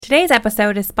Today's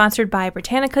episode is sponsored by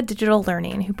Britannica Digital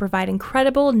Learning, who provide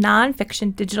incredible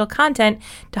nonfiction digital content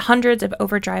to hundreds of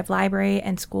Overdrive library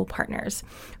and school partners.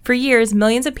 For years,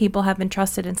 millions of people have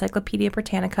entrusted Encyclopedia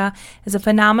Britannica as a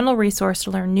phenomenal resource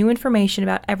to learn new information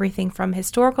about everything from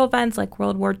historical events like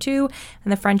World War II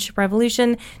and the French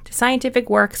Revolution to scientific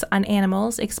works on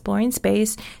animals, exploring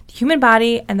space, the human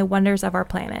body, and the wonders of our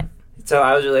planet. So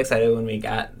I was really excited when we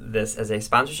got this as a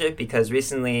sponsorship because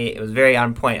recently it was very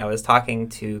on point. I was talking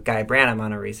to Guy Branum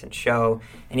on a recent show,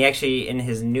 and he actually, in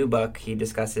his new book, he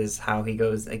discusses how he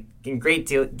goes in great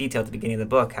detail at the beginning of the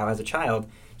book, how as a child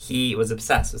he was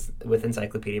obsessed with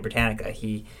Encyclopedia Britannica.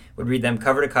 He would read them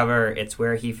cover to cover. It's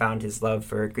where he found his love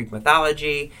for Greek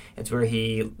mythology. It's where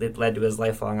it led to his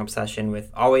lifelong obsession with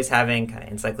always having kind of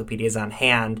encyclopedias on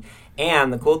hand.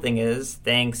 And the cool thing is,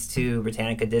 thanks to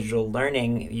Britannica Digital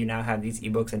Learning, you now have these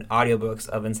ebooks and audiobooks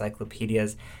of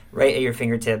encyclopedias right at your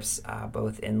fingertips,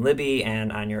 both in Libby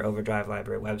and on your Overdrive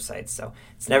Library website. So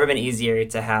it's never been easier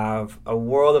to have a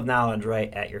world of knowledge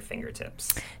right at your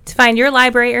fingertips. To find your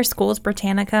library or school's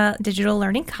Britannica Digital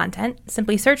Learning content,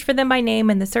 simply search for them by name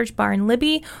in the search bar in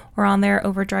Libby or on their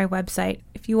Overdrive website.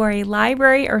 If you are a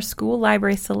library or school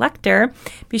library selector,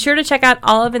 be sure to check out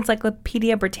all of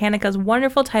Encyclopedia Britannica's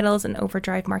wonderful titles in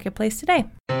Overdrive Marketplace today.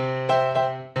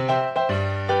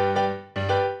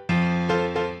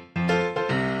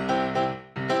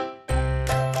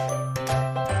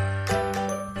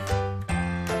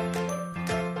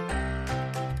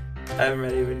 I'm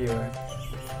ready when you are.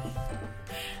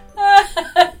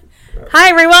 Hi,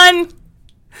 everyone!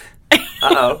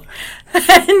 Uh-oh.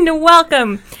 And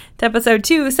welcome to episode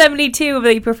 272 of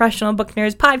the Professional Book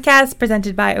Nerds podcast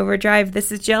presented by Overdrive.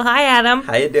 This is Jill. Hi, Adam.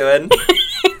 How you doing?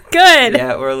 Good.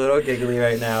 Yeah, we're a little giggly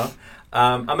right now.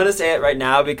 I'm going to say it right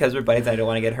now because we're buddies and I don't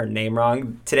want to get her name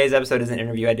wrong. Today's episode is an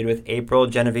interview I did with April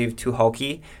Genevieve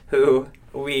Tuholke, who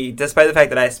despite the fact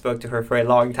that I spoke to her for a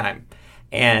long time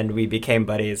and we became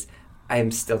buddies, I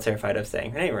am still terrified of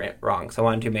saying her name wrong, so I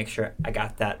wanted to make sure I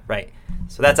got that right.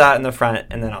 So that's out in the front,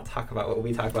 and then I'll talk about what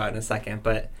we talk about in a second.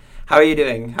 But how are you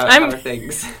doing? How are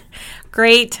things?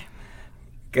 Great.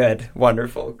 Good.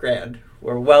 Wonderful. Grand.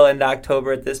 We're well into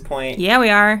October at this point. Yeah, we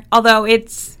are. Although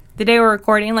it's the day we're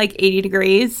recording, like 80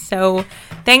 degrees. So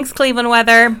thanks, Cleveland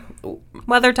weather.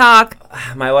 Weather Talk.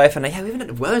 My wife and I, we haven't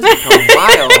had weather talk in a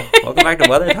while. Welcome back to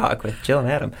Weather Talk with Jill and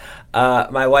Adam.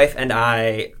 My wife and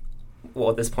I,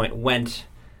 at this point, went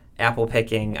apple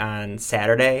picking on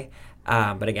Saturday.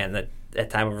 But again, at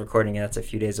time of recording, that's a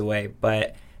few days away.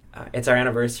 But it's our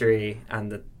anniversary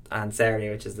on Saturday,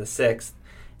 which is the 6th.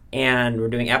 And we're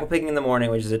doing apple picking in the morning,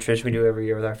 which is a tradition we do every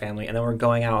year with our family. And then we're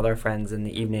going out with our friends in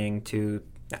the evening to,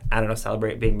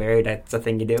 celebrate being married. That's a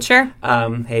thing you do. Sure.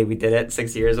 Hey, we did it,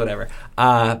 6 years, whatever.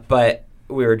 But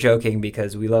we were joking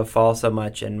because we love fall so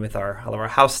much. And with all of our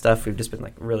house stuff, we've just been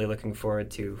really looking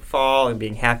forward to fall and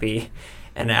being happy.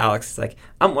 And Alex is like,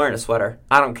 I'm wearing a sweater.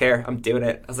 I don't care. I'm doing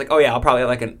it. I was like, oh, yeah, I'll probably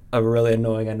have a really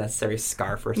annoying, unnecessary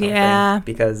scarf or something. Yeah.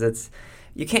 Because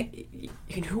you can't,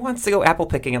 who wants to go apple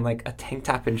picking in a tank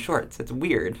top and shorts? It's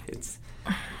weird.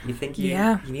 You think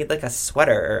you need a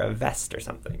sweater or a vest or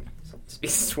something. So just be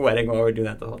sweating while we're doing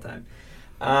that the whole time.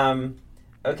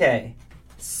 Okay.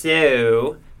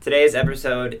 So today's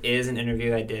episode is an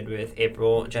interview I did with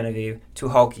April Genevieve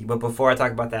Tuholke. But before I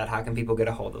talk about that, how can people get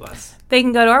a hold of us? They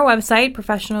can go to our website,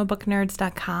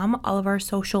 professionalbooknerds.com. All of our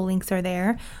social links are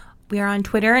there. We are on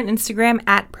Twitter and Instagram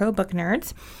at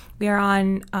ProBookNerds. We are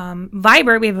on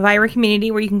Viber. We have a Viber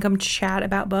community where you can come chat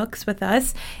about books with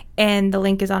us. And the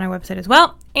link is on our website as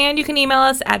well. And you can email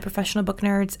us at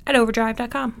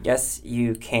professionalbooknerds@overdrive.com. Yes,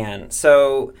 you can.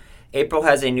 So April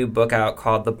has a new book out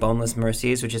called The Boneless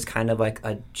Mercies, which is kind of like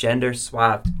a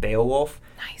gender-swapped Beowulf.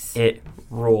 Nice. It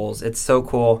rules. It's so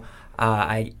cool.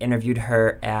 I interviewed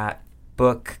her at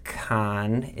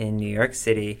BookCon in New York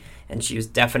City, and she was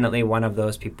definitely one of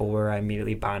those people where I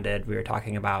immediately bonded. We were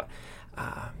talking about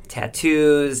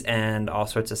tattoos and all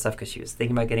sorts of stuff because she was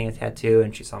thinking about getting a tattoo,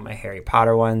 and she saw my Harry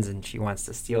Potter ones, and she wants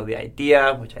to steal the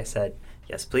idea, which I said,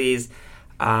 yes, please.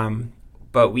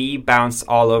 But we bounce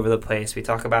all over the place. We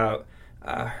talk about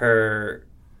her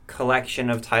collection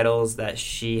of titles that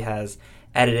she has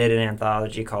edited an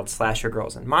anthology called Slasher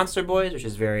Girls and Monster Boys, which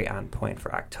is very on point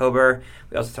for October.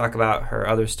 We also talk about her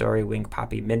other story, Wing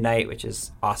Poppy Midnight, which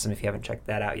is awesome if you haven't checked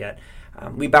that out yet.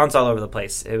 We bounce all over the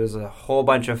place. It was a whole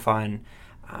bunch of fun.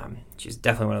 She's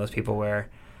definitely one of those people where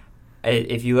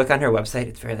if you look on her website,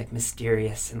 it's very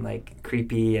mysterious and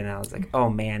creepy. And I was like, oh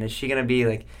man, is she going to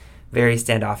be very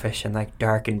standoffish and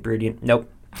dark and broody?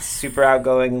 Nope. Super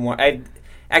outgoing.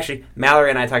 Actually,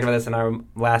 Mallory and I talked about this in our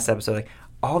last episode.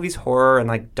 All these horror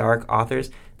and dark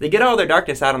authors, they get all their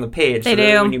darkness out on the page. They so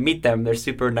that do. when you meet them, they're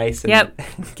super nice and Yep.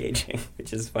 engaging,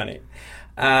 which is funny.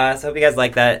 So I hope you guys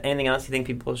like that. Anything else you think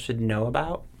people should know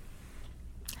about?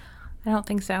 I don't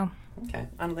think so. Okay,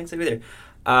 I don't think so either.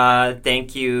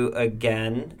 Thank you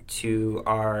again to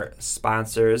our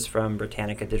sponsors from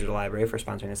Britannica Digital Library for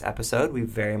sponsoring this episode. We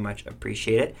very much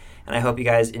appreciate it. And I hope you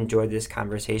guys enjoyed this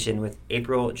conversation with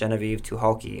April Genevieve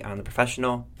Tucholke on the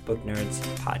Professional Book Nerds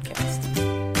podcast.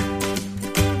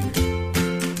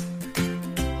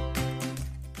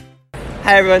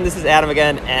 Hi everyone, this is Adam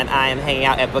again, and I am hanging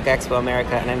out at Book Expo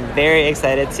America, and I'm very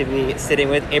excited to be sitting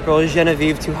with April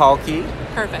Genevieve Tucholke.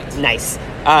 Perfect. Nice.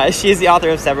 She is the author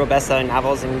of several best-selling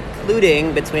novels,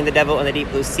 including Between the Devil and the Deep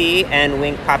Blue Sea and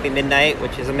Wink Poppy Midnight,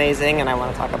 which is amazing, and I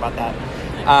want to talk about that.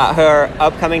 Her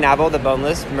upcoming novel, The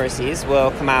Boneless Mercies,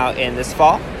 will come out in this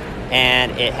fall,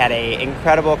 and it had an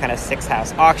incredible kind of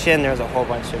six-house auction. There was a whole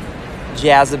bunch of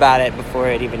jazz about it before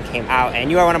it even came out, and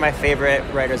you are one of my favorite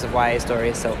writers of YA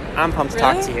stories, so I'm pumped to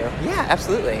talk to you. Yeah,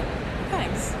 absolutely.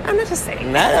 Thanks. I'm not just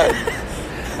saying that.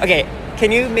 Okay,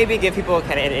 can you maybe give people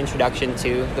kind of an introduction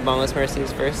to The Boneless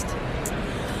Mercies first?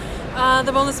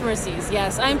 The Boneless Mercies,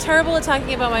 yes. I'm terrible at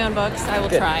talking about my own books. I will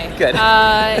try. Good.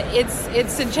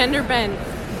 It's a gender-bent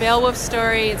Beowulf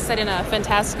story. It's set in a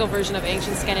fantastical version of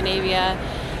ancient Scandinavia.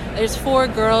 There's 4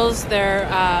 girls. They're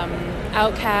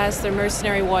outcasts. They're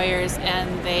mercenary warriors,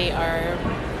 and they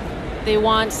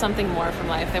want something more from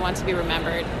life. They want to be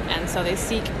remembered, and so they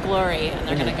seek glory, and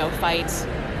they're going to go fight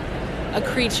a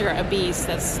creature, a beast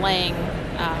that's slaying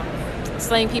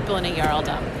people in a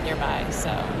jarldom nearby.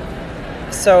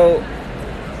 So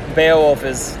Beowulf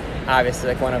is obviously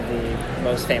like one of the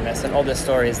most famous and oldest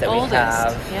stories that we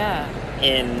have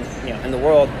in the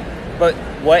world. But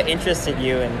what interested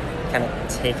you in kind of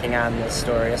taking on this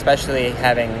story, especially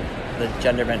having the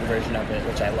gender-bent version of it,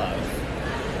 which I love?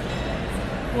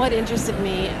 What interested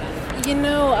me?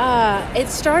 It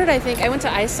started, I think, I went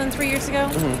to Iceland 3 years ago,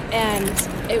 and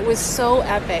it was so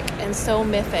epic and so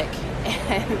mythic,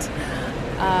 and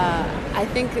I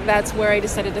think that's where I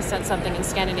decided to set something in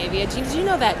Scandinavia. Did you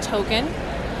know that Token,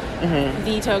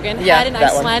 the Token, had an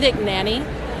Icelandic nanny?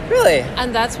 Really?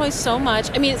 And that's why so much,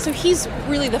 so he's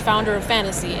really the founder of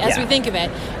fantasy, as we think of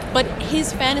it, but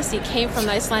his fantasy came from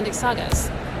the Icelandic sagas.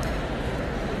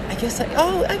 I guess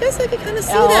I could kind of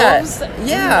see Elves, that.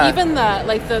 Yeah. Even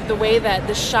the way that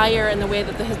the Shire and the way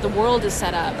that the world is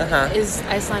set up is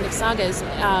Icelandic sagas.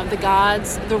 The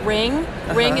gods, the ring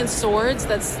and swords.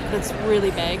 That's really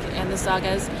big in the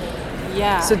sagas.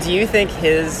 Yeah. So do you think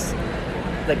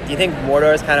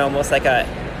Mordor is kind of almost like a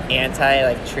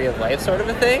Tree of Life sort of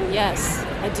a thing? Yes,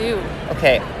 I do.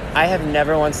 Okay, I have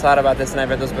never once thought about this, and I've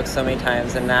read those books so many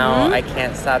times, and now I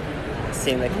can't stop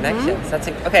seeing the connections. That's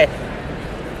okay.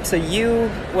 So you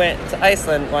went to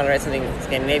Iceland, wanted to write something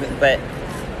Scandinavian, but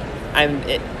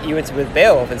you went with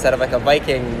Beowulf instead of like a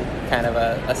Viking kind of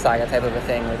a saga type of a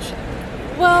thing, which...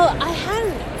 Well, I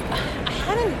hadn't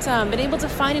been able to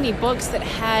find any books that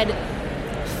had a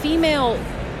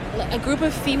group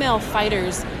of female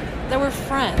fighters that were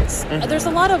friends. There's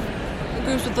a lot of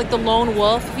groups with like the lone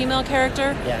wolf female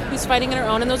character who's fighting on her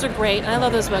own, and those are great, and I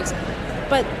love those books.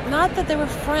 But not that they were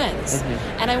friends.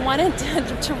 And I wanted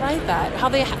to write that, how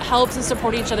they helped and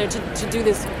support each other to do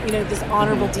this, this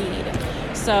honorable deed.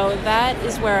 So that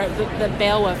is where the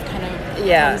Beowulf kind of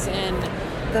comes in.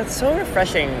 That's so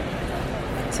refreshing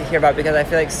to hear about, because I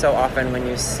feel like so often when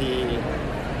you see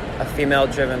a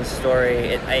female-driven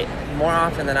story, more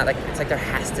often than not, it's like there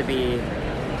has to be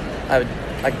a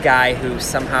guy who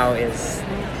somehow is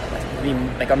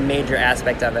like a major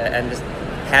aspect of it, and just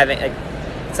having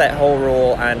it's that whole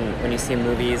rule on when you see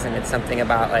movies and it's something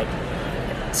about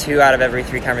 2 out of every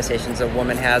 3 conversations a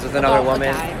woman has with another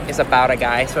woman is about a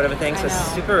guy sort of a thing. So it's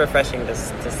super refreshing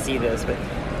to see this. But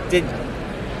did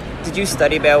you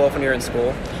study Beowulf when you were in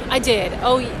school? I did.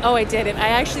 Oh, I did. And I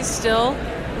actually still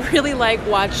really like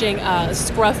watching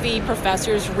scruffy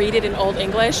professors read it in Old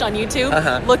English on YouTube.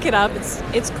 Look it up.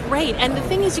 It's great. And the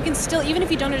thing is, you can still, even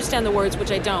if you don't understand the words, which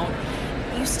I don't,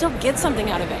 you still get something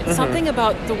out of it. Something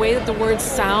about the way that the words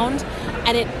sound,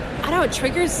 and it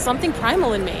triggers something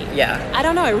primal in me. Yeah. I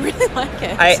don't know, I really like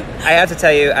it. I have to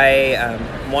tell you,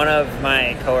 one of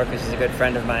my coworkers is a good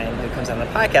friend of mine who comes on the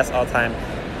podcast all the time.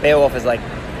 Beowulf is like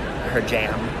her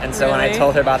jam. And so when I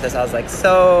told her about this, I was like,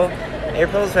 so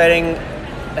April's writing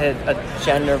a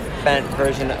gender-bent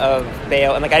version of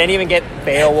Beowulf. And I didn't even get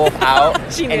Beowulf out.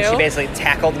 She knew. And she basically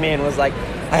tackled me and was like,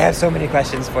 I have so many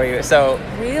questions for you. So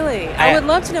really, I would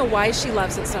love to know why she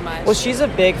loves it so much. Well, she's a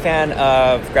big fan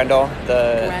of Grendel,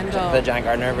 the John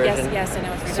Gardner version. Yes, I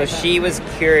know. So she was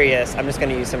curious. I'm just going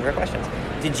to use some of her questions.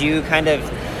 Did you kind of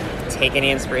take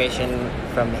any inspiration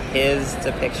from his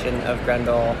depiction of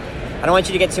Grendel? I don't want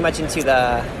you to get too much into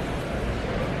the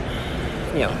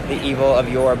evil of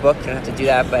your book. You don't have to do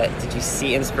that, but did you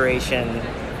see inspiration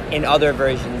in other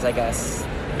versions, I guess,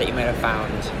 that you might have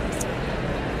found?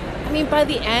 I mean, by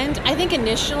the end, I think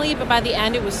initially, but by the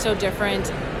end it was so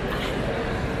different.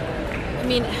 I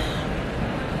mean,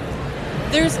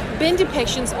 there's been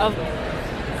depictions of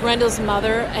Grendel's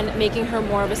mother and making her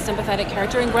more of a sympathetic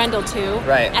character in Grendel too.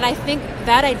 Right. And I think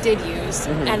that I did use,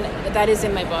 and that is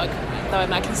in my book, though I'm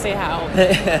not going to say how,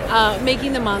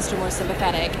 making the monster more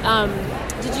sympathetic.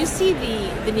 Did you see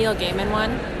the Neil Gaiman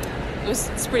one?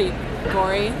 It's pretty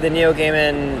gory. The Neil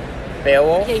Gaiman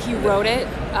Beowulf? Yeah, he wrote it.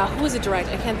 Who was it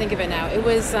directed? I can't think of it now. It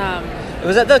was...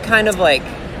 Was that the kind of like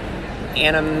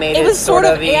animated? It was sort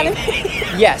of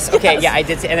animated. Yes. Okay. Yes. Yeah, I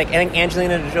did see. And I think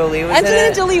Angelina Jolie was in it.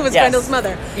 Angelina Jolie was Grendel's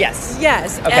mother. Yes.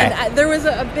 Yes. Okay. And there was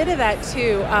a bit of that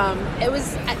too. It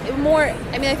was more.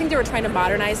 I mean, I think they were trying to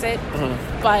modernize it,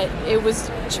 but it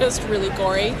was just really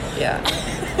gory. Yeah.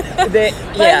 But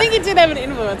I think it did have an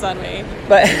influence on me.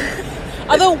 But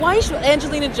although why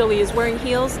Angelina Jolie is wearing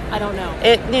heels, I don't know.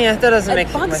 That doesn't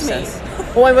make much sense.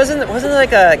 Well, it wasn't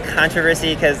like a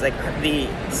controversy because like the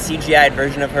CGI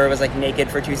version of her was like naked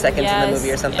for 2 seconds in the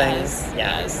movie or something.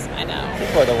 Yes, I know.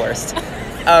 People are the worst.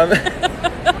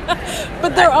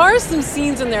 But there are some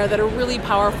scenes in there that are really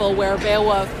powerful where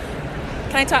Beowulf.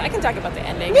 I can talk about the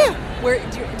ending. Yeah. Where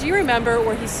do you remember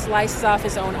where he slices off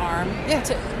his own arm? Yeah.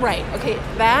 Right. Okay.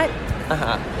 That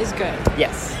is good.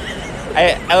 Yes.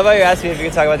 I love how you asked me if you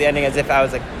could talk about the ending as if I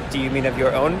was like, do you mean of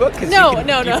your own book? No.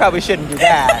 You probably shouldn't do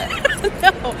that.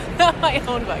 No, not my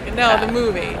own book. No, the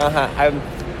movie. I'm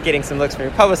getting some looks from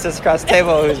your publicist across the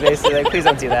table who's basically like, please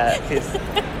don't do that. Please.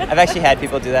 I've actually had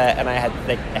people do that, and I had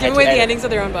give away the endings of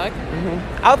their own book.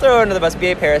 Mm-hmm. I'll throw her under the bus.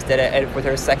 B.A. Paris did it with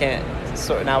her second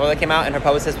novel that came out, and her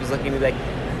publicist was looking at me like,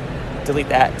 delete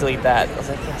that. I was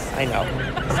like, yes, I know.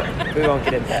 So we won't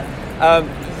get into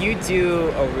that. You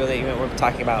do we're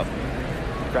talking about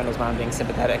Grendel's mom being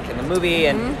sympathetic in the movie,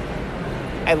 and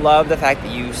I love the fact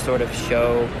that you sort of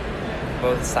show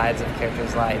both sides of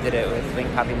characters' lives. I did it with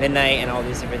Wing Poppy Midnight and all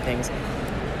these different things.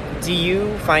 Do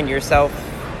you find yourself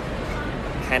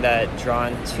kind of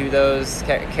drawn to those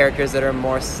characters that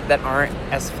aren't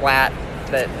as flat?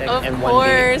 Of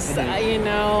course,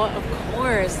 of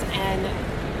course. And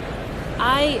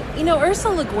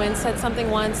Ursula Le Guin said something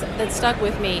once that stuck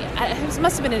with me. It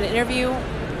must have been an interview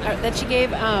that she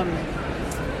gave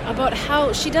about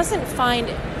how she doesn't find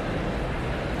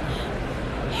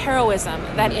heroism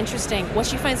that interesting. What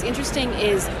she finds interesting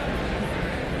is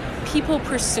people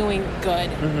pursuing good,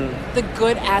 the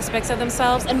good aspects of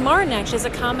themselves. And Martin actually has a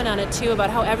comment on it too about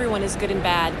how everyone is good and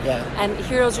bad, and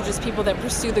heroes are just people that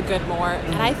pursue the good more.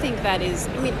 And I think that is,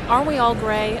 aren't we all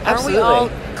gray? Absolutely.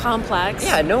 Aren't we all complex?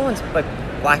 Yeah, no one's like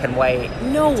black and white.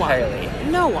 No entirely.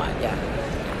 No one. Yeah.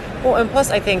 Well, and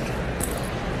plus I think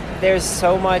there's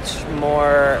so much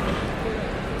more.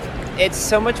 It's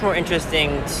so much more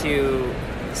interesting to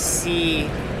see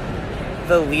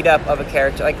the lead up of a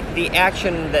character, like the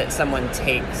action that someone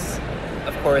takes,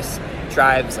 of course,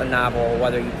 drives a novel,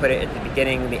 whether you put it at the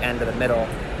beginning, the end, or the middle.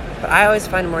 But I always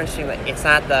find it more interesting that it's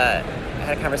not I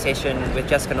had a conversation with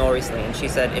Jessica Knoll recently, and she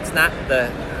said it's not the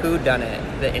who done it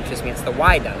that interests me, it's the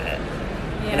why done it.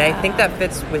 Yeah. And I think that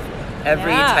fits with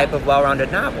every type of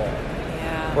well-rounded novel.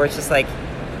 Yeah. Where it's just like,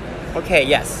 okay,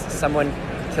 yes, someone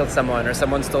killed someone, or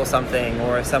someone stole something,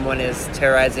 or someone is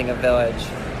terrorizing a village.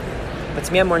 But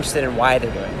to me, I'm more interested in why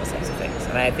they're doing those types of things.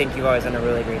 And I think you've always done a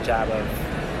really great job of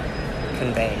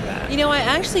conveying that. I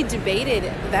actually debated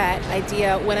that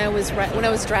idea when I was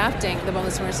drafting The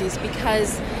Boneless Mercies,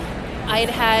 because I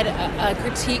had a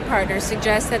critique partner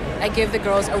suggest that I give the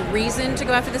girls a reason to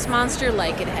go after this monster,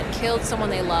 like it had killed someone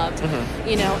they loved,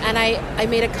 and I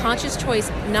made a conscious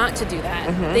choice not to do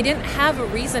that. They didn't have a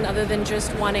reason other than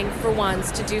just wanting, for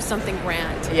once, to do something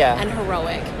grand and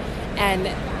heroic. And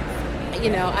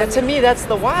but to me, that's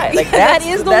the why. Like that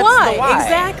is the why.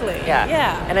 Exactly.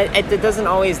 Yeah. And it doesn't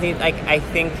always need. Like I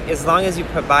think as long as you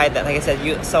provide that, like I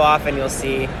said, so often you'll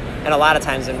see, and a lot of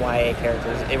times in YA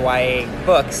characters, in YA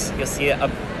books, you'll see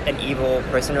an evil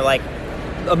person or like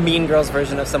a Mean Girls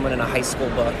version of someone in a high school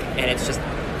book, and it's just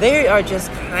they are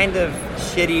just kind of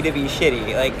shitty to be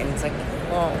shitty. Like, and it's like,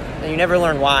 well, and you never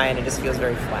learn why, and it just feels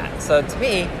very flat. So to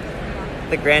me,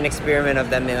 the grand experiment of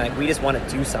them being like, we just want to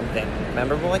do something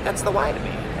memorable, like that's the why to me.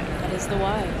 That is the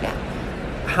why. Yeah.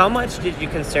 How much did you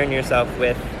concern yourself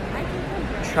with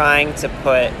trying to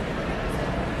put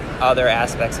other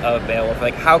aspects of Beowulf?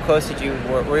 Like, how close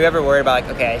were you ever worried about,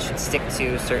 like, okay, I should stick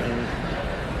to certain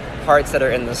parts that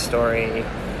are in the story,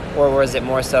 or was it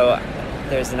more so,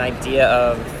 there's an idea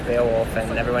of Beowulf,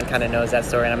 and everyone kind of knows that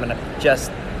story, and I'm going to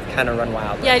just kind of run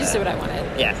wild. Yeah, I just did what I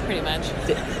wanted. Yeah. Pretty much.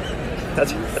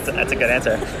 That's a good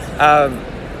answer.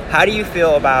 How do you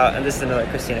feel about, and this is another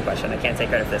Christina question, I can't take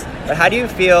credit for this, but how do you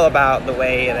feel about the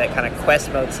way that kind of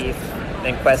quest motif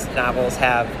and quest novels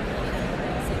have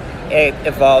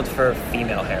evolved for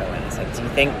female heroines? Like, do you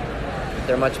think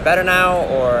they're much better now,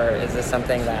 or is this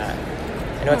something that,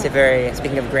 I know it's a very,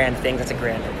 speaking of grand things, that's a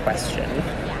grand question.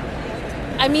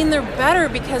 I mean, they're better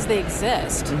because they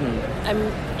exist. I'm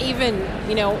even,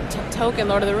 Tolkien,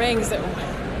 Lord of the Rings,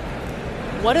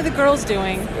 what are the girls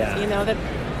doing? Yeah. That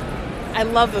I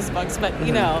love those books, but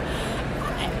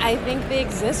I think they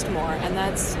exist more, and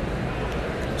that's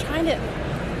trying to.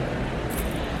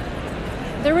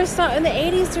 There was some in the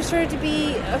 80s. There started to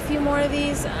be a few more of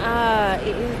these.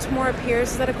 Tamora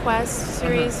Pierce is that a quest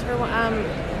series?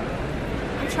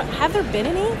 Have there been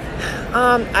any?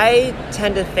 I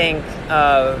tend to think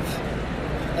of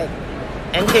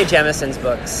N.K. Jemison's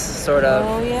books, sort of.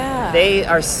 Oh yeah. They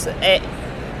are.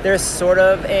 There's sort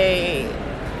of a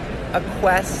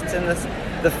quest in this.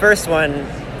 The first one,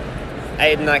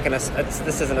 I'm not gonna.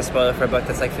 This isn't a spoiler for a book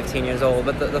that's like 15 years old,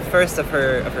 but the first of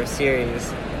her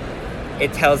series,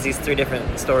 it tells these 3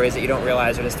 different stories that you don't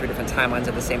realize are just 3 different timelines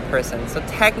of the same person. So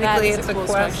technically, it's a cool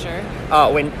quest. structure.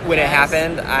 Oh, when it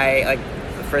happened, I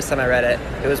the first time I read it,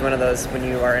 it was one of those when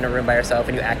you are in a room by yourself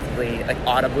and you actively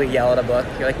audibly yell at a book.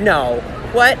 You're like, no,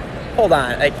 what? Hold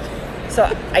on, So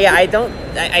yeah, I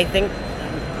think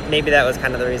maybe that was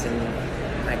kind of the reason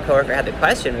my coworker had the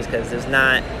question, was because there's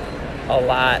not a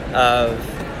lot of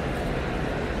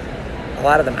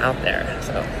them out there.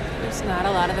 So There's not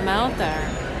a lot of them out there.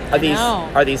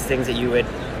 Are these things that you would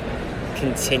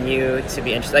continue to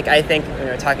be interested? Like, I think when we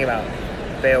were talking about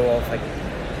Beowulf,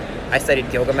 I studied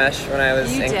Gilgamesh when I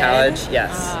was in college.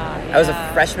 Yes. Yeah. I was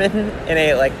a freshman in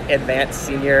a advanced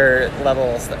senior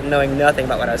level, knowing nothing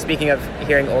about what I was. Speaking of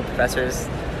hearing old professors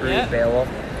read Beowulf,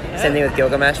 same thing with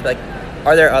Gilgamesh. But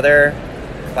are there other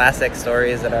classic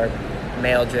stories that are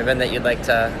male driven that you'd like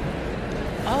to?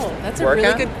 Oh, that's a work really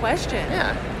on? good question.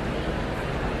 Yeah.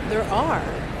 There are.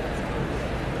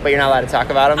 But you're not allowed to talk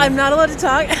about them? I'm not allowed to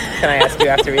talk. Can I ask you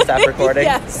after we stop recording?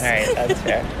 Yes. All right, that's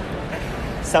fair.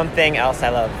 Something else I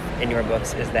love in your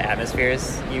books is the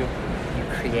atmospheres you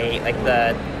create,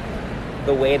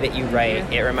 the way that you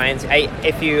write. It reminds me. I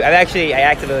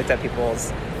actively looked at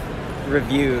people's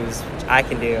reviews, which I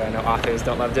can do. I know authors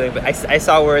don't love doing, but I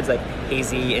saw words like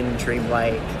hazy and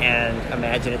dreamlike and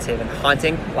imaginative and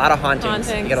haunting. A lot of hauntings.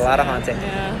 You get a lot of haunting.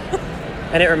 Yeah.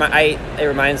 And it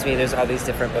reminds me, there's all these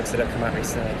different books that have come out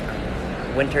recently,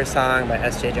 Winter Song by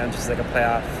S.J. Jones, which is a play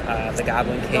off The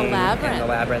Goblin King and The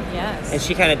Labyrinth. Yes. And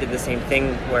she kind of did the same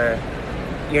thing where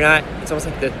it's almost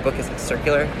like the book is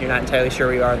circular. You're not entirely sure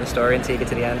where you are in the story until you get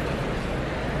to the end.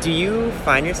 Do you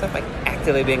find yourself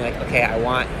actively being okay, I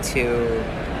want to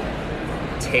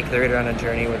take the reader on a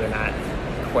journey where they're not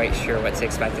quite sure what to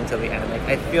expect until the end?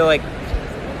 I feel like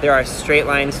there are straight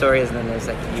line stories, and then there's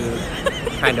you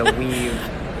kind of weave.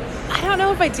 I don't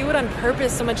know if I do it on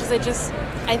purpose so much as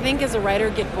I think as a writer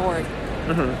get bored.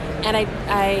 And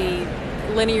I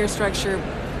linear structure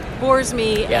bores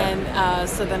me, and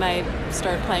so then I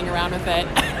start playing around with it.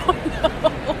 I don't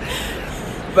know.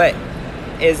 But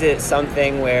is it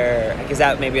something where, is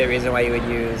that maybe a reason why you would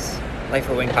use,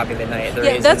 for Winged Poppy Midnight?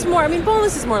 That's more,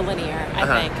 Boneless is more linear,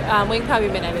 I think. Winged Poppy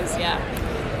Midnight is,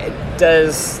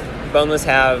 Does Boneless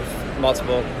have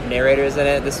multiple narrators in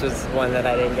it? This was one that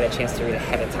I didn't get a chance to read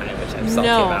ahead of time, which I'm salty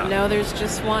about. No, there's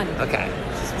just one. Okay.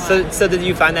 So did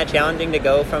you find that challenging to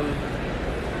go from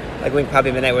Winged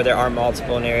Poppy Midnight, where there are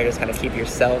multiple narrators, kind of keep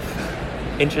yourself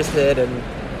interested? And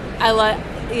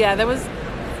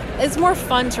it's more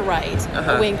fun to write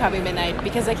Winged Poppy Midnight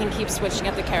because I can keep switching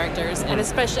up the characters, and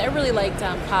especially I really liked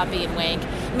Poppy and Wink.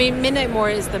 Midnight more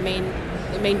is the main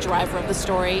driver of the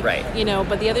story, right?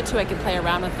 But the other two I can play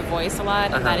around with the voice a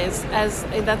lot, and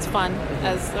that's fun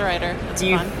as the writer.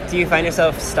 Do you find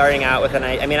yourself starting out with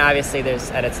obviously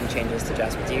there's edits and changes to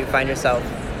adjust, but do you find yourself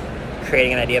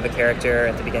creating an idea of a character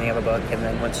at the beginning of a book, and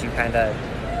then once you kind of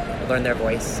learn their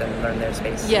voice and learn their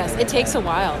space? Yes, it takes a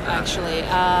while actually.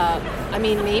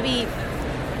 Maybe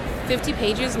 50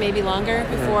 pages, maybe longer,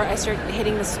 before I start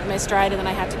hitting my stride, and then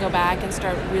I have to go back and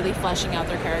start really fleshing out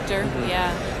their character.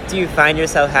 Yeah. Do you find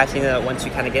yourself having to, once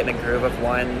you kind of get in a groove of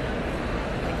one,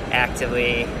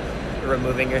 actively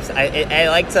removing yourself? I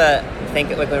like to think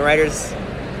when writers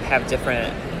have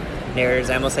different narrators,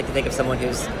 I almost like to think of someone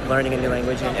who's learning a new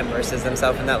language and immerses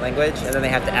themselves in that language, and then they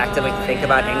have to actively think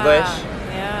about English.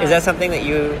 Yeah. Is that something that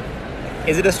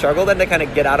is it a struggle then to kind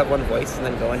of get out of one voice and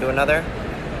then go into another?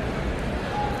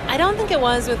 I don't think it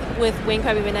was with Wing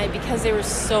Crappy Midnight because they were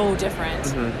so different.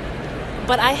 Mm-hmm.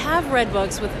 But I have read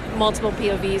books with multiple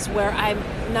POVs where I'm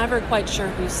never quite sure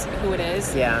who it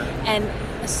is. Yeah. And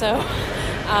so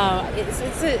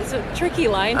it's a tricky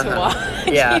line to walk.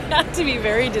 Yeah. You have to be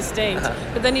very distinct.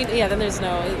 But then then there's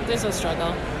no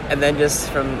struggle. And then just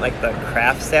from like the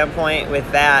craft standpoint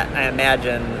with that, I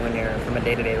imagine when you're from a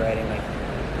day-to-day writing, like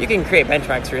you can create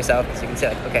benchmarks for yourself because you can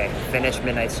say like, okay, finish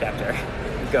Midnight's chapter,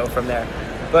 go from there.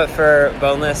 But for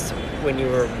Boneless, when you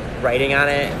were writing on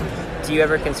it, do you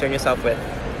ever concern yourself with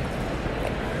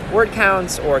word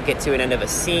counts or get to an end of a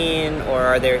scene, or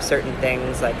are there certain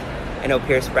things like I know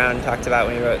Pierce Brown talked about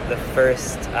when he wrote the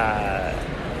first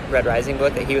Red Rising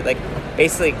book that he would like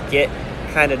basically get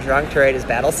kind of drunk to write his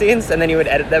battle scenes and then he would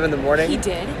edit them in the morning? He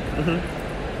did? Mm-hmm.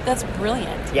 That's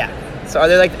brilliant. Yeah. So are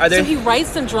there So he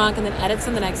writes them drunk and then edits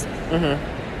them the next.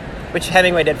 Mm-hmm. Which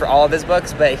Hemingway did for all of his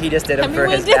books, but he just did them for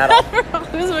his battle. For all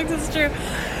of his books, it's true.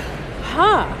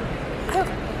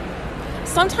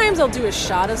 Sometimes I'll do a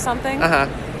shot of something.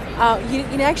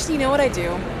 You know what I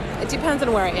do? It depends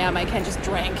on where I am. I can just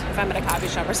drink if I'm at a coffee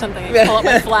shop or something. I pull up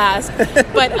my flask.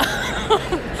 But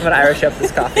I'm gonna Irish up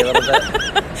this coffee a little bit.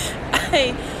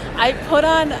 I put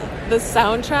on the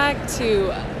soundtrack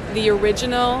to the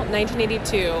original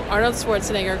 1982 Arnold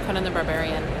Schwarzenegger Conan the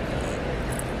Barbarian.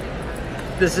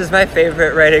 This is my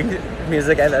favorite writing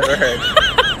music I've ever heard.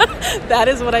 That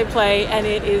is what I play, and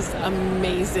it is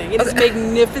amazing. It is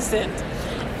magnificent.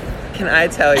 Can I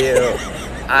tell you,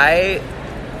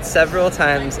 several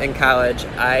times in college,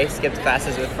 I skipped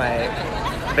classes with my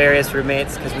various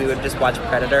roommates because we would just watch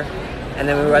Predator, and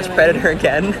then we would watch Predator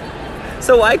again.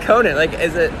 So why Conan? Like,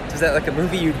 is that like a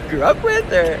movie you grew up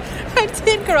with, or? I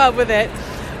did grow up with it,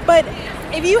 but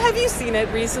have you seen it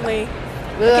recently?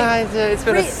 Okay. It's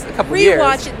been a couple years.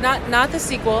 Rewatch it. Not the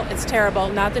sequel. It's terrible.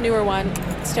 Not the newer one.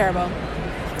 It's terrible.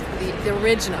 The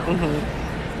original.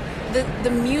 Mm-hmm. The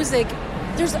music.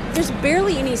 There's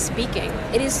barely any speaking.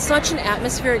 It is such an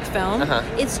atmospheric film.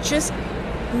 It's just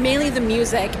mainly the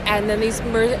music, and then these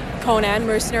Conan,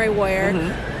 mercenary warrior,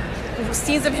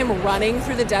 scenes of him running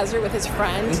through the desert with his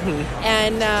friend,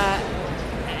 and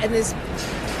this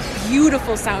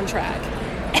beautiful soundtrack.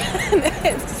 And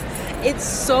it's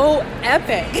so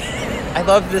epic. I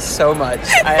love this so much.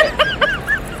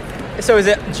 So is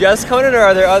it just Conan, or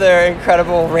are there other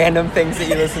incredible random things that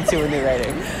you listen to when you're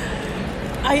writing?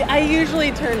 I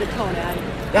usually turn to Conan.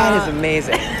 That is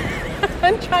amazing.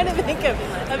 I'm trying to think of,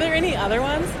 are there any other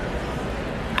ones?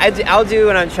 I'll do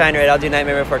when I'm trying to write. I'll do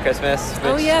Nightmare Before Christmas.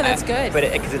 Oh yeah, that's good.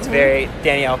 But because it's very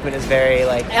Danny Elfman is very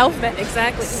like Elfman,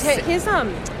 exactly. His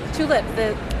Tulip.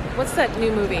 What's that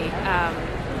new movie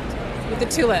with the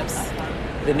tulips?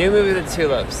 The new movie with the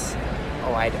tulips.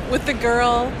 Oh, I don't. With the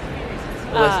girl.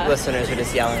 Listeners are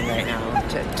just yelling right now,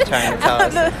 trying to tell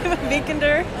us. The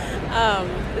Vikander,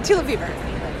 the Tulip Fever.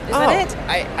 Is that it?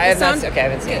 I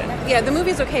haven't seen it. Yeah, the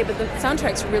movie's okay, but the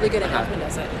soundtrack's really good and Elfman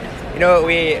does it. You know what,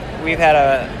 we've had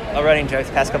a running joke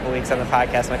the past couple of weeks on the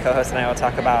podcast. My co-host and I will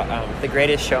talk about The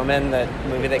Greatest Showman, the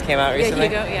movie that came out recently.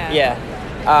 Yeah,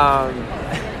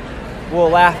 Hugo, We'll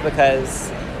laugh because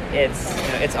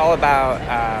it's all about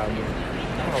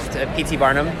P.T.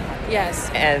 Barnum. Yes.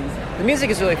 And the music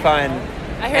is really fun.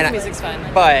 I heard the music's fun.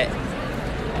 But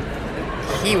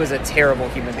he was a terrible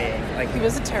human being. He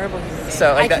was a terrible human being.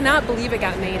 So I cannot believe it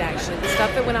got made, actually. The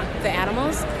stuff that went on, the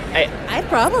animals, I had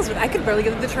problems with. I could barely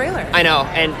get through the trailer. I know,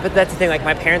 but that's the thing. Like,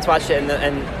 my parents watched it,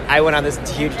 and I went on this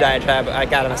huge diatribe. I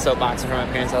got on a soapbox in front of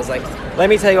my parents. I was like, let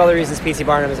me tell you all the reasons P.T.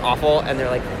 Barnum is awful. And they're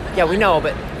like, yeah, we know,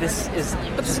 but this is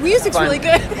But this music's fun. really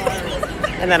good.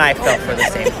 And then I felt for the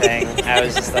same thing. I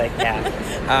was just like, yeah.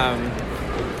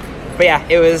 But yeah,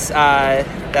 it was, that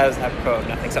was apropos of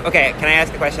nothing. So, okay, can I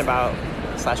ask a question about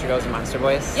Slasher Goes and Monster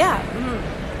Boys? Yeah.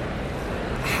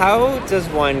 How does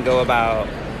one go about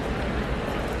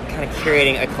kind of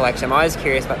curating a collection? I'm always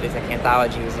curious about these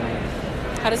anthologies and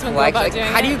how does one go about doing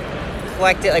it? How do you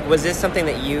collect it? Like, was this something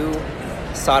that you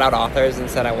sought out authors and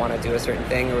said, I want to do a certain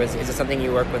thing, or is it something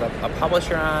you work with a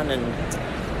publisher on? And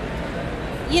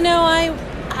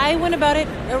I went about it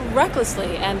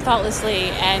recklessly and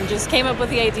thoughtlessly and just came up with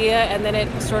the idea, and then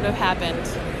it sort of happened.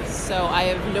 So I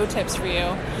have no tips for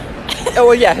you. Oh,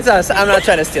 well, yeah, it's honest. I'm not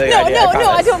trying to steal your idea.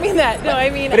 No, I don't mean that. No, I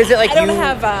mean, but is it like I don't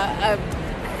have a...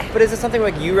 But is it something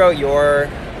like you wrote your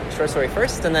short story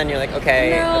first, and then you're like,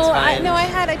 okay, that's fine?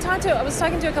 I was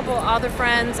talking to a couple of other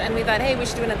friends, and we thought, hey, we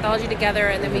should do an anthology together,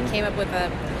 and then we came up with a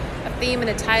theme and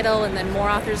a title, and then more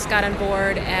authors got on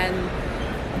board, and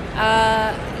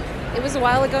it was a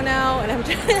while ago now, and I'm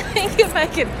trying to think if I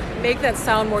could make that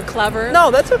sound more clever.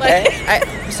 No, that's okay.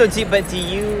 Do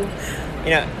you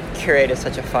Curate is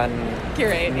such a fun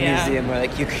Curate, museum where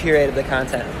like you curated the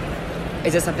content.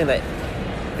 Is it something that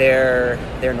their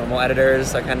normal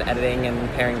editors are kind of editing and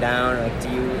paring down? Or like, do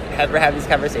you ever have these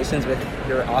conversations with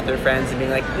your author friends and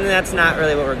being like, that's not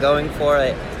really what we're going for?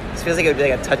 Like, this feels like it would be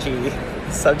like a touchy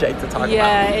subject to talk about.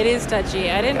 Yeah, it is touchy.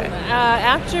 I didn't Okay.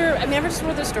 I just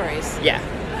wrote the stories. Yeah.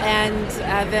 And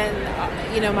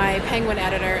then my Penguin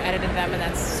editor edited them, and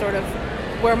that's sort of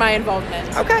where my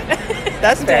involvement. Okay,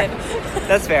 that's fair. did.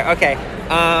 That's fair. Okay.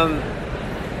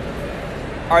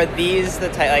 Are these the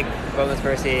type like Boneless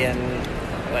Percy and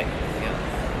like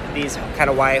these kind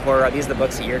of YA horror? Are these the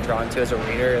books that you're drawn to as a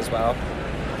reader as well?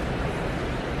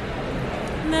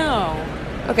 No.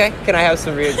 Okay. Can I have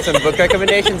some book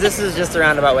recommendations? This is just a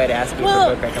roundabout way to ask you Well-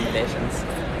 for book recommendations.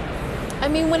 I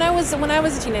mean, when I was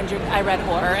a teenager, I read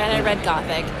horror and I read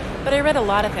Gothic, but I read a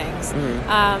lot of things.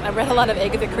 I read a lot of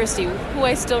Agatha Christie, who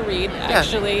I still read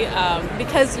actually,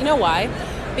 because you know why?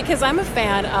 Because I'm a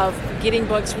fan of getting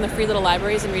books from the free little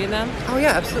libraries and reading them, Oh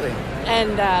yeah, absolutely.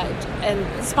 and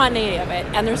the spontaneity of it.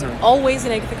 And there's always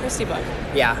an Agatha Christie book.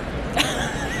 Yeah.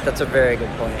 That's a very good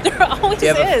point. There always Do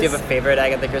you is. have a favorite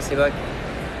Agatha Christie book?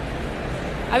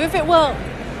 I'm gonna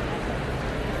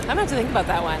have to think about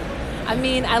that one. I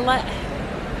mean, I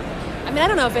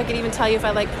don't know if I could even tell you if I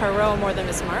like Poirot more than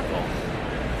Miss Marple.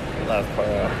 Love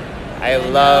Poirot. I know.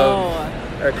 love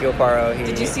Hercule Poirot.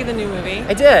 Did you see the new movie?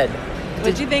 I did. What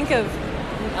did you think of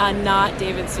not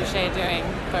David Suchet doing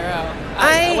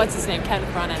Poirot? What's his name? Kenneth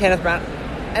Branagh. Kenneth Branagh.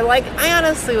 I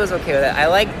honestly was okay with it. I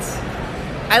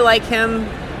like him.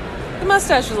 The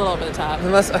mustache was a little over the top. A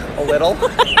little.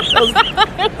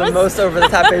 That was the most over the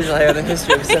top facial hair in the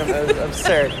history of cinema. It was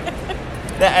absurd.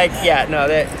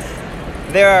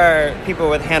 There are people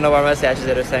with handlebar mustaches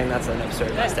that are saying that's an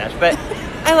absurd mustache, but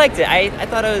I liked it. I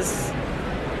thought it was.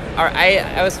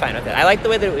 I was fine with it. I liked the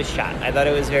way that it was shot. I thought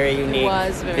it was very unique It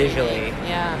was very visually. unique.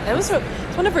 Yeah, it's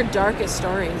one of her darkest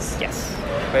stories. Yes,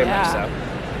 very much Yeah. so.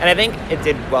 And I think it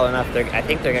did well enough. I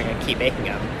think they're going to keep making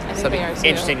them. I think So it'll they be are, too.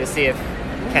 interesting to see if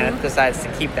Kenneth decides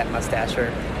to keep that mustache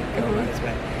or go on his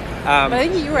way. But I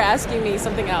think you were asking me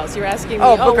something else. You were asking me,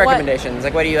 book what- recommendations.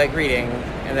 Like, what do you like reading?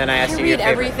 And then I asked I you your read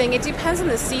favorite. everything. It depends on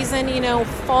the season.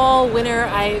 Fall, winter,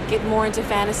 I get more into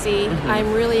fantasy.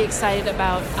 I'm really excited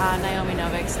about Naomi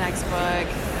Novik's next book.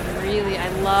 I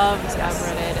loved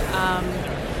Uprooted.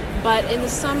 But in the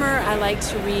summer, I like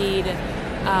to read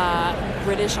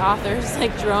British authors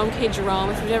like Jerome K. Jerome.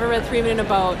 If you've ever read 3 Men in a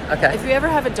Boat, Okay. if you ever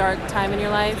have a dark time in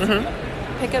your life,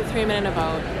 pick up 3 Men in a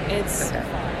Boat.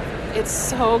 It's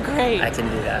so great. I can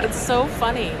do that. It's so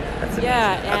funny. That's amazing.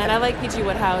 Yeah, and Okay. I like P.G.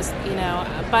 Woodhouse,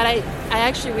 But I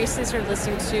actually recently started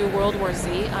listening to World War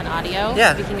Z on audio.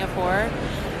 Yeah. Speaking of horror,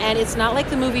 and it's not like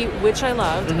the movie, which I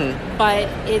loved, but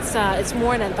it's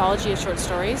more an anthology of short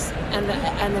stories, and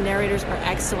the narrators are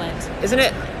excellent. Isn't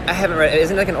it? I haven't read it.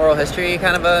 Isn't it like an oral history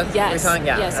kind of a Yes. retelling?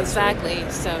 Yeah. Yes, absolutely.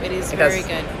 exactly. So it is It very has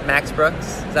good. Max Brooks?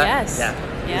 Is that? Yes. Yeah.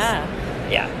 Yeah.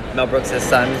 Yeah. Mel Brooks'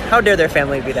 son. How dare their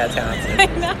family be that talented? I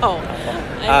know.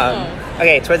 I know.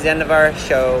 Okay, towards the end of our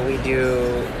show, we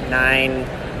do 9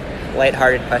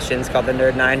 lighthearted questions called the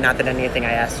Nerd 9. Not that anything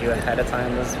I asked you ahead of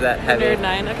time was that heavy. Nerd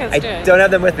 9. Okay, let's do I it. don't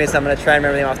have them with me, so I'm going to try and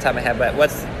remember them off the top of my head. But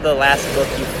what's the last book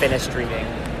you finished reading?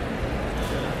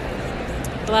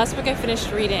 The last book I finished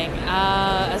reading,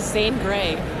 Zane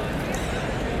Grey.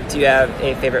 Do you have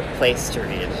a favorite place to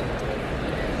read?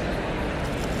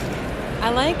 I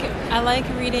like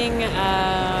reading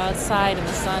outside in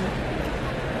the sun.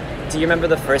 Do you remember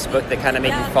the first book that kind of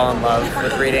made you fall in love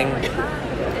with reading?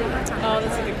 Oh,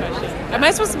 that's a good question. Am I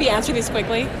supposed to be answering these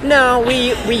quickly? No,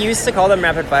 we used to call them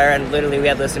rapid fire, and literally we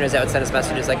had listeners that would send us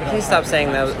messages like, please stop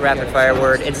saying the rapid fire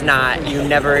word. It's not. You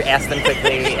never ask them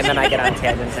quickly, and then I get on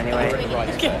tangents anyway.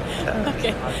 Okay.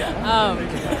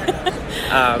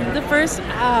 The first.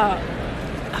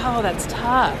 That's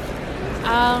tough.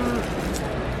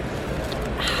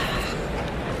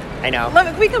 I know.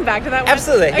 Can we come back to that one?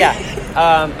 Absolutely, Okay.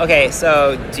 yeah. Okay,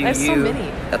 so do you... I have so many.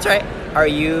 That's right. Are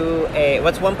you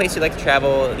what's one place you'd like to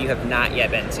travel you have not yet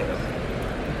been to?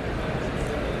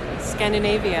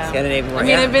 Scandinavia. Scandinavia, I mean,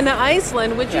 yeah. I've been to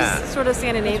Iceland, which Yeah. is sort of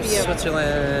Scandinavia.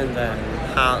 Switzerland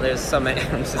and there's so many.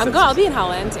 I'll be in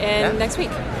Holland Yeah. next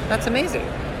week. That's amazing.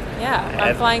 Yeah, I'm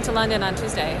I've- flying to London on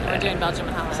Tuesday. We're doing Belgium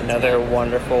and Holland. Another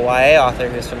wonderful YA author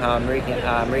who's from Marie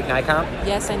Nykamp.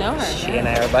 Yes, I know her. She and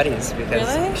I are buddies because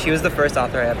Really? she was the first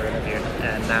author I ever interviewed,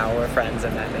 and now we're friends,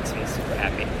 and that makes me super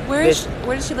happy. Where does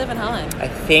she live in Holland? I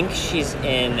think she's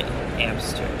in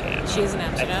Amsterdam. She's in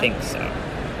Amsterdam? I think so,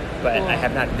 but Cool. I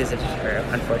have not visited her,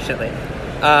 unfortunately.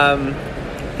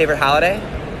 Favorite holiday?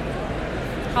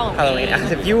 Halloween.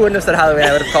 If you wouldn't have said Halloween,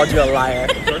 I would have called you a liar.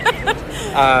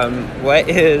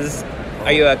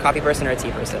 Are you a coffee person or a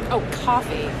tea person? Oh,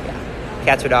 coffee.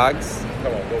 Cats or dogs?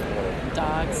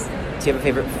 Dogs. Do you have a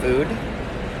favorite food?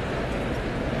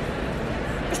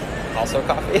 Also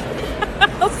coffee?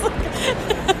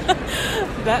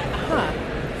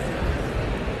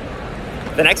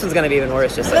 The next one's going to be even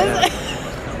worse, just so you know.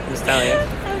 I'm just telling you.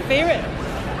 My favorite?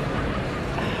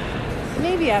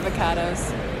 Maybe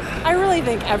avocados. I really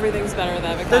think everything's better with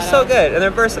avocados. They're so good, and they're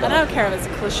versatile. And I don't care if it's a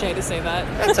cliche to say that.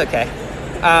 That's okay.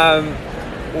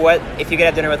 What if you could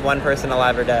have dinner with one person,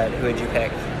 alive or dead? Who would you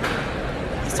pick?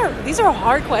 These are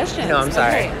hard questions. No, I'm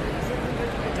sorry. Okay.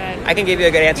 Dead. I can give you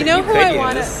a good answer. You know who I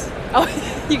want to? Use. Oh,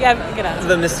 you got get out.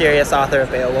 The mysterious author of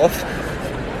Beowulf.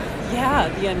 Yeah,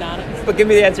 the anonymous. But give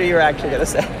me the answer you were actually going to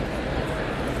say.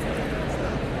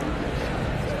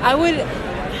 I would.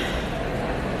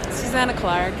 Susanna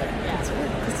Clarke.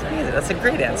 That's a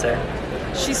great answer.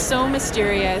 She's so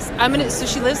mysterious. So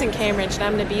she lives in Cambridge, and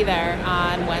I'm gonna be there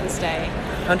on Wednesday.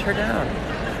 Hunt her down.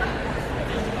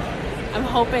 I'm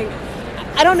hoping.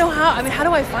 I don't know how. I mean, how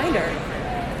do I find her?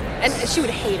 And she would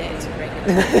hate it.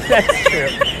 That's true.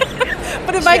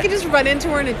 But if I could just run into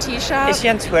her in a tea shop. Is she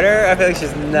on Twitter? I feel like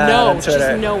she's not on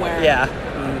Twitter. She's nowhere. Yeah.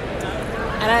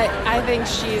 And I think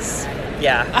she's.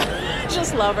 Yeah. I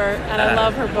just love her, and I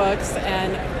love her books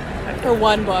and her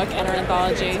one book and her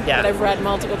anthology that I've read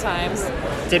multiple times.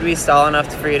 Did we stall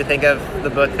enough for you to think of the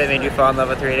book that made you fall in love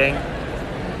with reading?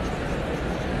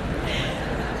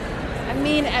 I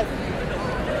mean,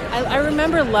 I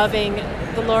remember loving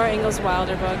the Laura Ingalls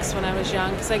Wilder books when I was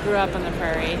young because I grew up on the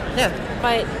prairie. Yeah.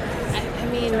 But, I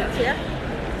mean,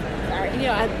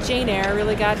 Jane Eyre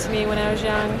really got to me when I was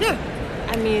young. Yeah.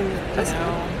 I mean,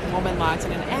 woman locked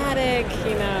in an attic,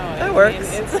 That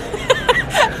works.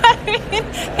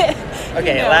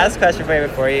 Okay, last question for you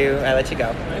before I let you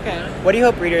go. Okay. What do you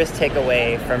hope readers take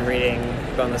away from reading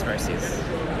Boneless Mercies?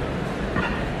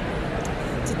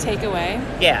 To take away?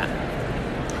 Yeah.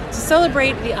 To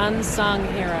celebrate the unsung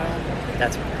hero.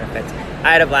 That's perfect.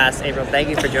 I had a blast, April. Thank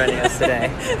you for joining us today.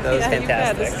 That was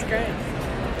fantastic. This is great.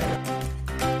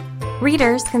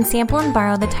 Readers can sample and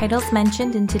borrow the titles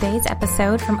mentioned in today's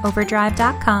episode from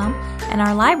Overdrive.com, and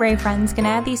our library friends can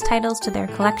add these titles to their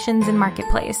collections in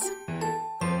Marketplace.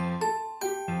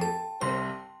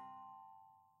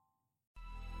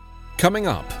 Coming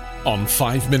up on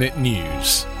 5 Minute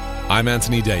News, I'm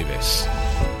Anthony Davis.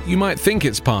 You might think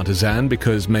it's partisan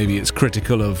because maybe it's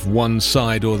critical of one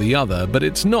side or the other, but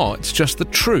it's not. It's just the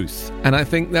truth. And I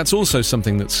think that's also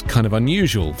something that's kind of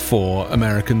unusual for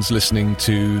Americans listening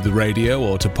to the radio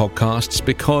or to podcasts,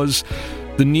 because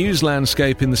the news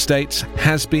landscape in the States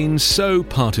has been so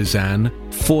partisan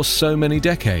for so many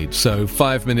decades. So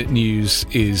 5 Minute News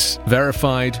is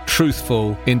verified,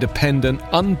 truthful, independent,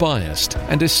 unbiased,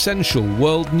 and essential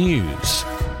world news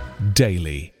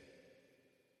daily.